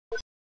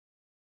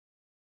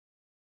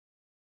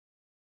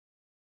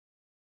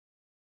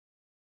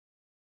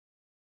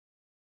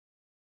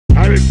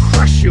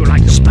Crush you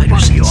like the spider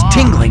sense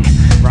tingling.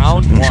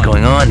 Round What's one.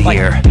 going on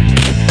here?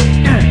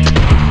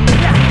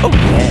 Oh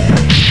yeah.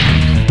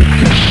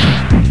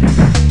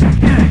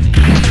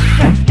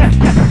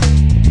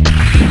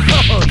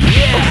 Oh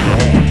yeah.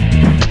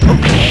 Oh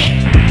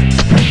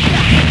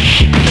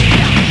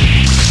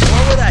yeah.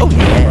 Where would I Oh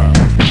yeah.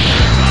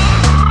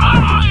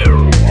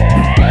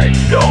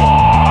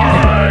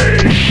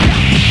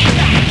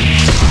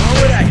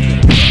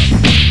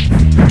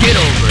 Get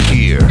over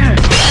here.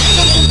 That's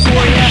something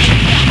for ya.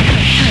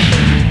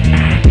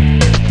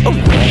 Oh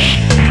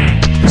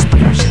yeah.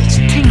 Spider sense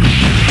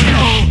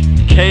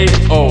tingling.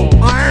 KO.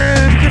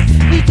 I'm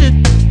defeated.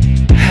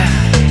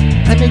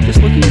 I make this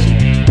look easy.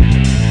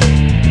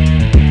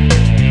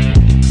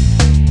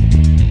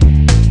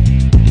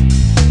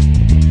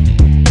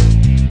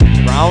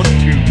 Round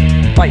two.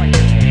 Fight.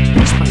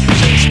 Spider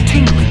sense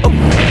tingling. Oh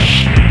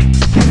yeah.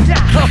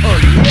 Oh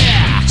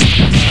yeah.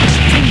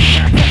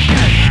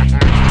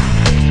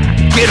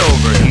 Get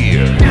over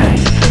here.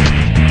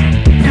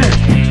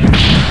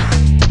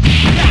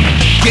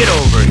 Get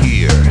over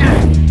here.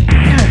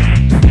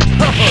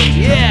 Oh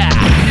yeah.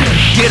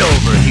 Get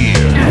over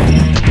here.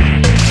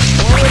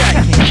 Where would I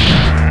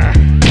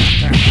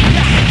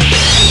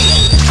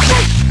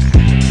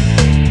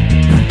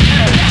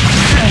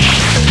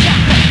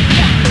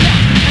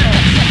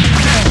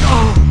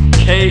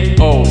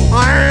KO.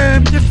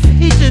 I'm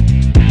defeated.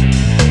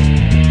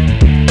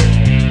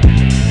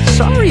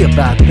 Sorry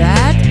about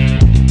that.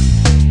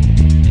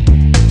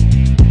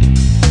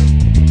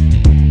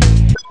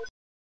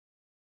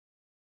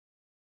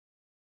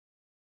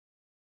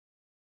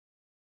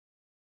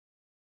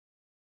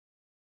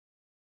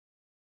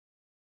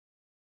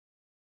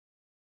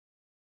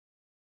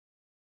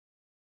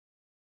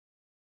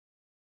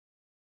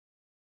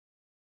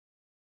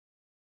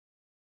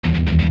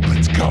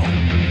 Let's go.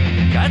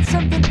 Got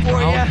something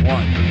for ya. Round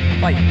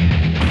one.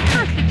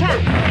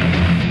 Fight.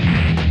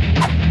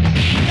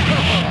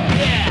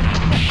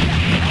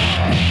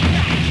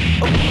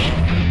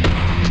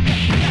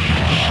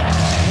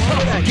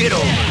 Get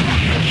over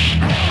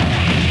here.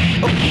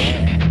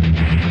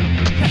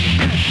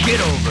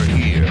 Get over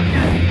here.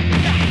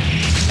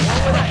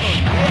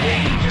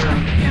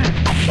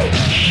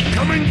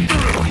 Coming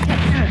through.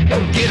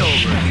 Get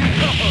over here.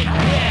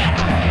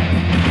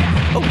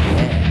 Oh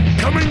yeah.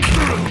 Coming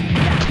through.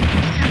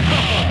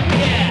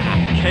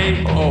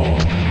 KO.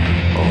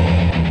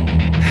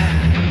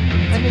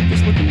 I make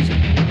this look easy.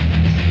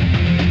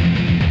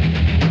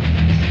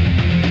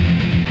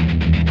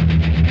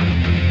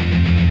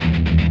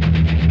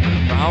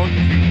 Round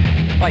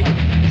two. Fight.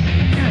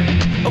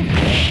 Oh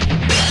yeah.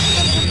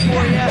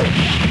 For ya.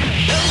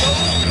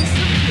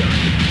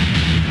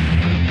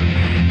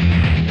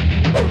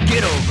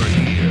 Get over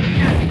here.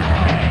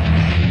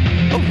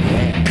 Oh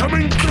yeah.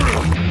 Coming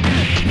through.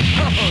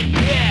 Oh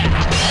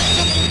yeah.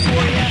 Something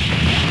for ya.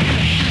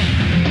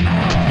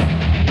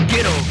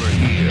 Get over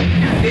here.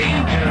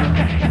 Danger.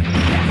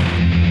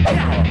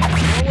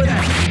 Where would I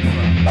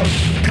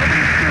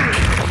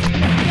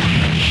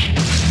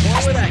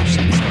Where would I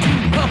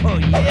Oh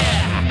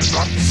yeah.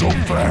 Not so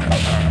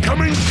fast.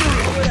 Coming through.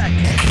 Where would I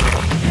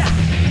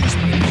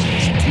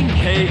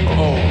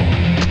KO.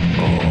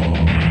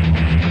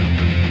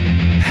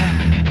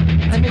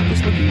 I make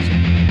this look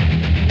easy.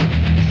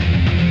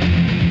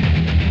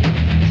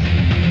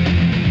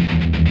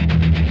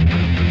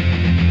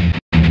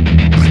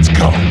 Let's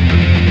go.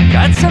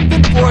 Got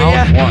something for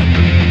ya. Round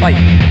one. Fight.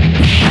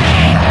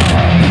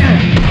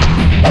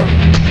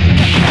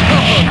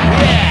 Oh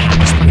yeah!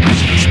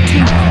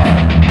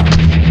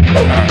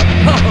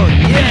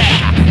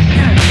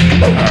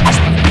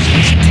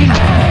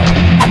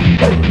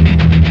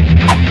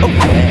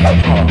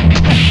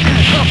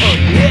 Oh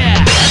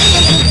yeah!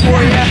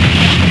 For ya!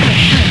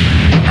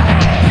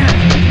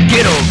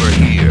 Get over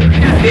here.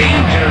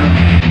 Danger.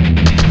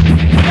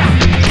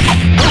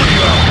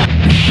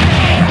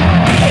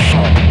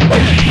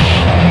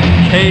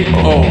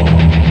 KO.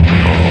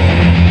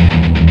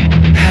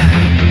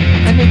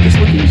 I make this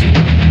look easy.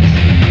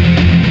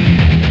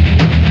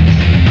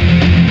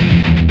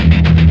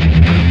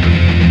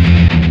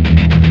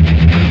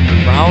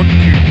 Round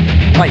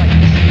two. Fight.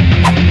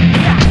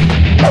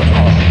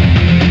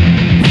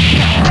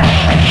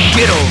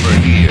 Get over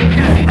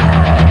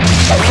here.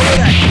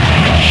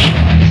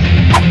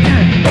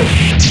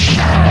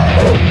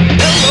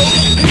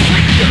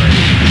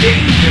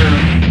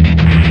 Danger.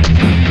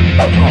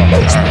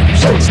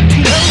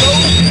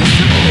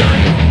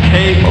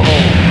 KO.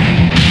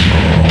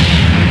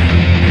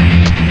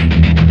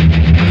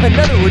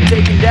 Another one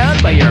taken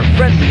down by your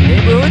friendly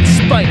neighborhood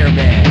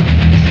Spider-Man.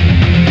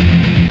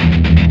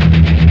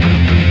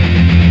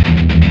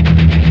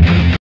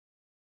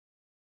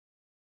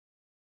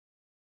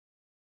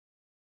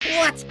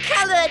 What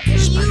color do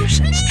you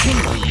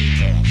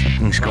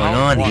Something's going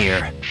on one.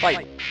 here.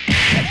 Fight.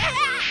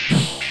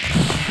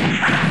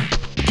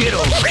 Get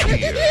over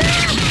here.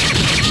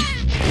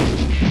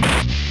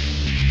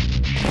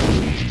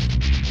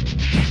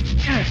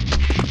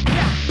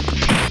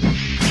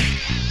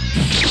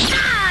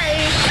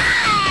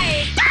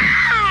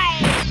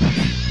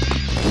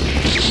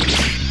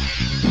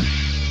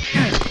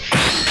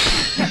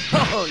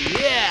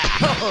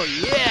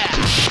 yeah!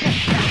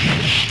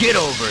 Get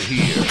over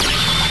here!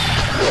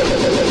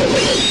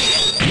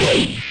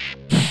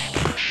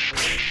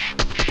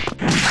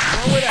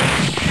 Throw it out!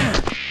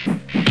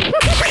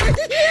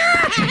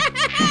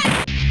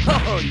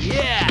 Oh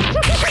yeah!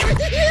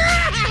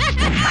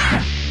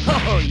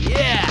 Oh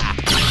yeah!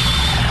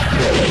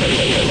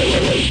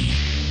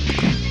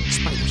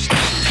 Spider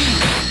sense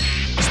tingling.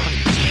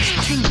 Spider sense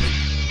tingling.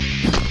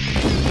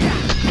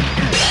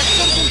 That's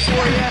something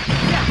for ya!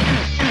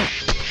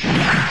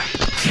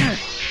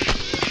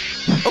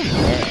 Oh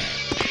yeah.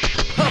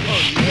 Oh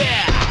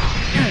yeah!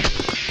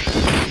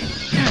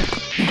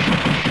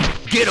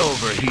 Get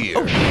over here!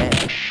 Oh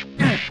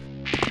yeah.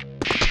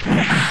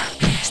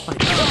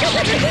 Spider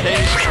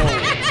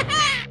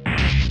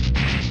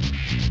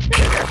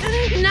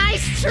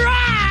Nice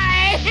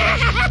try!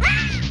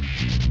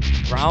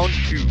 Round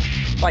 2.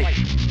 Fight.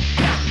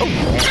 Oh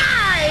yeah.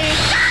 Die!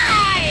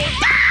 Die!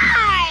 Die!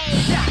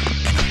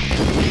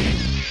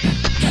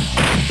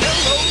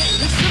 Hello,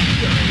 Mr.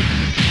 Fury!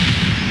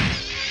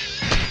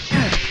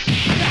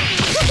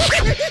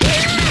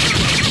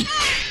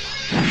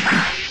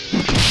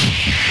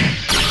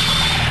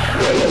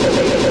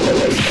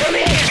 Come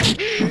here!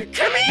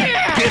 Come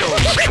here! Get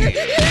over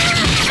here!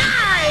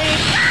 Die!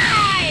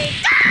 Die!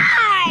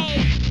 Die!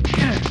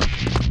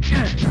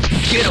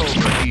 Get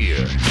over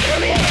here!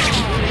 Come here!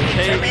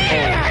 Come K.O.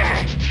 here!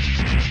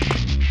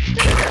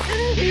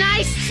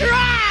 Nice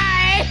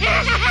try!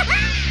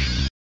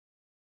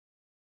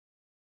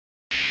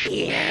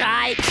 Here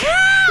I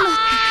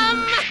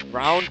come!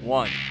 Round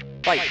 1.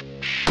 Fight.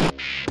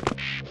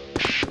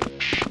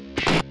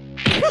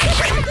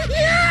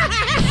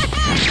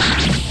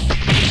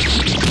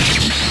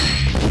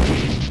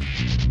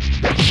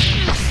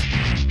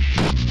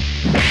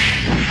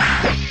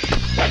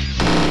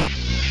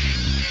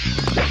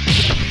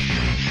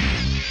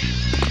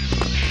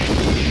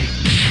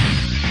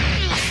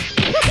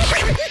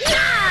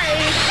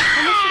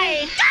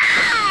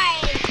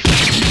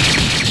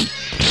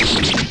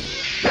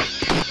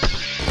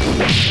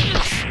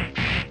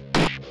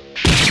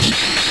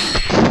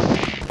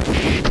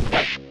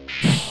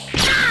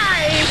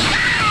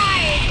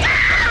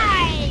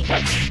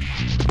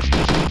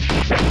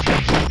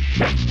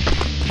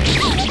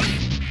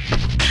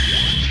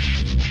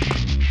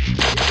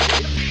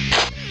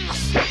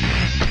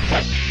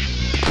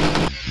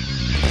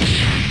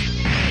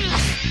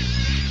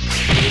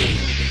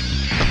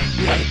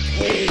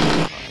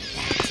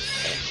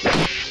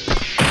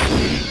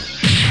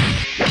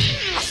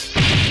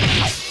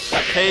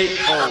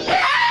 K.O.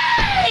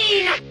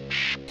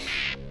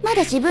 ま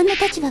だ自分の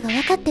立場が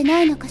分かって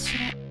ないのかし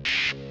ら。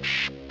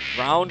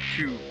 Round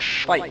 2.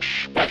 Fight.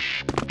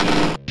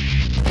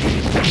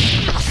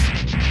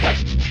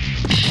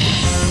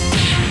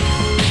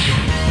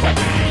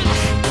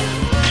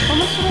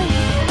 面白いね。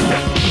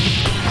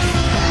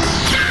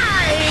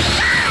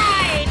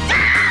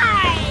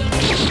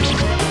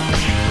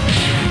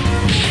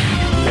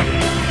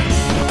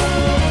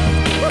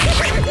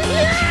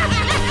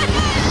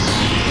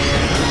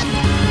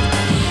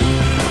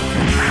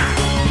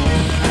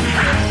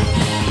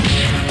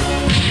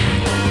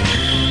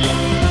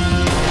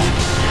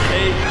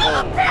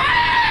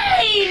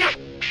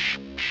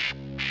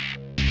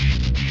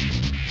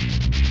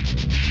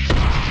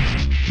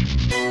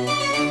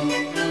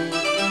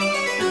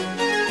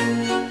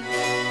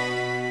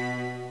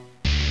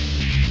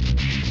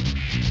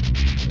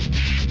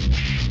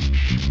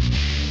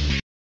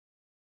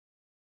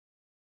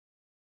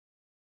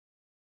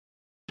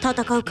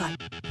戦うか。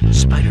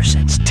 Spider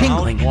sense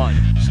Round tingling. 1.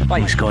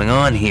 Something's Fight. going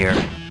on here.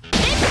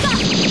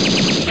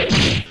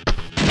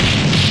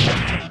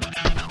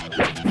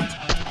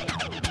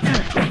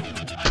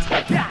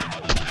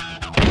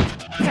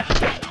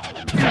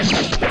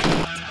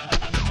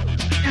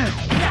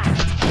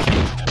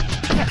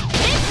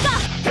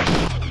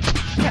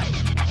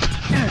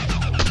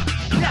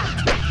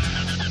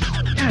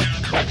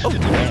 Oh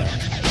yeah.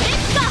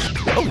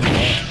 Oh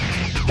yeah.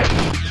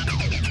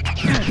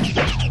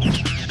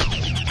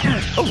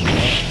 Oh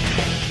yeah.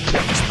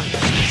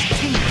 Spider sense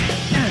tingling.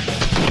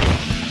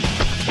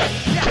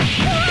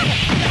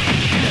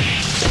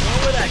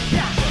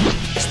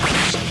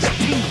 Spider sense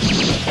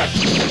tingling.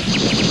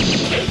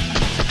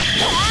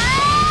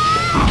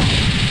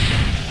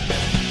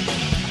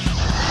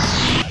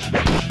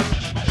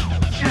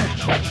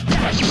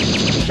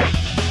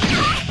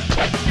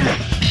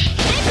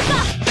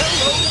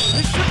 Hello,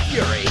 Mr.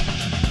 Fury!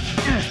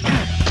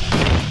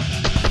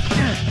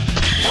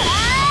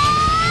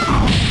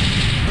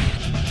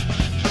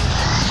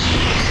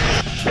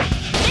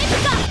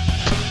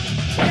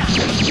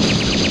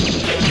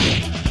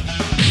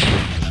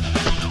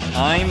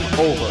 I'm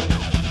over.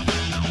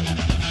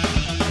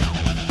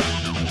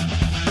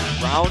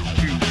 Round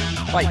 2.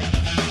 Fight. Oh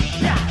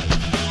yeah.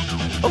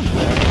 Oh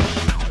yeah.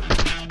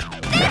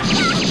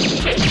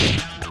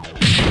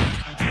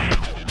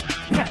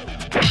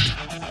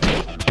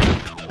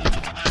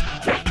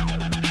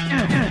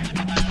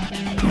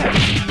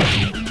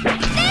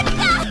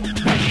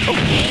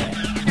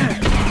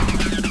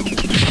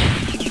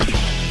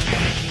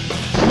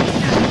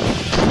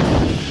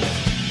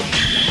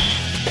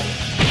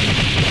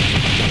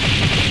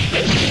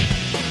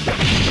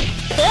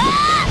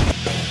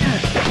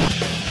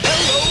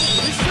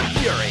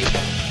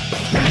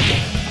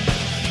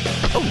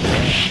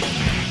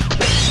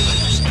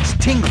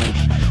 tingling.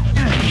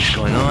 What's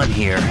going on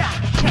here?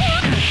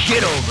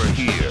 Get over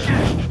here!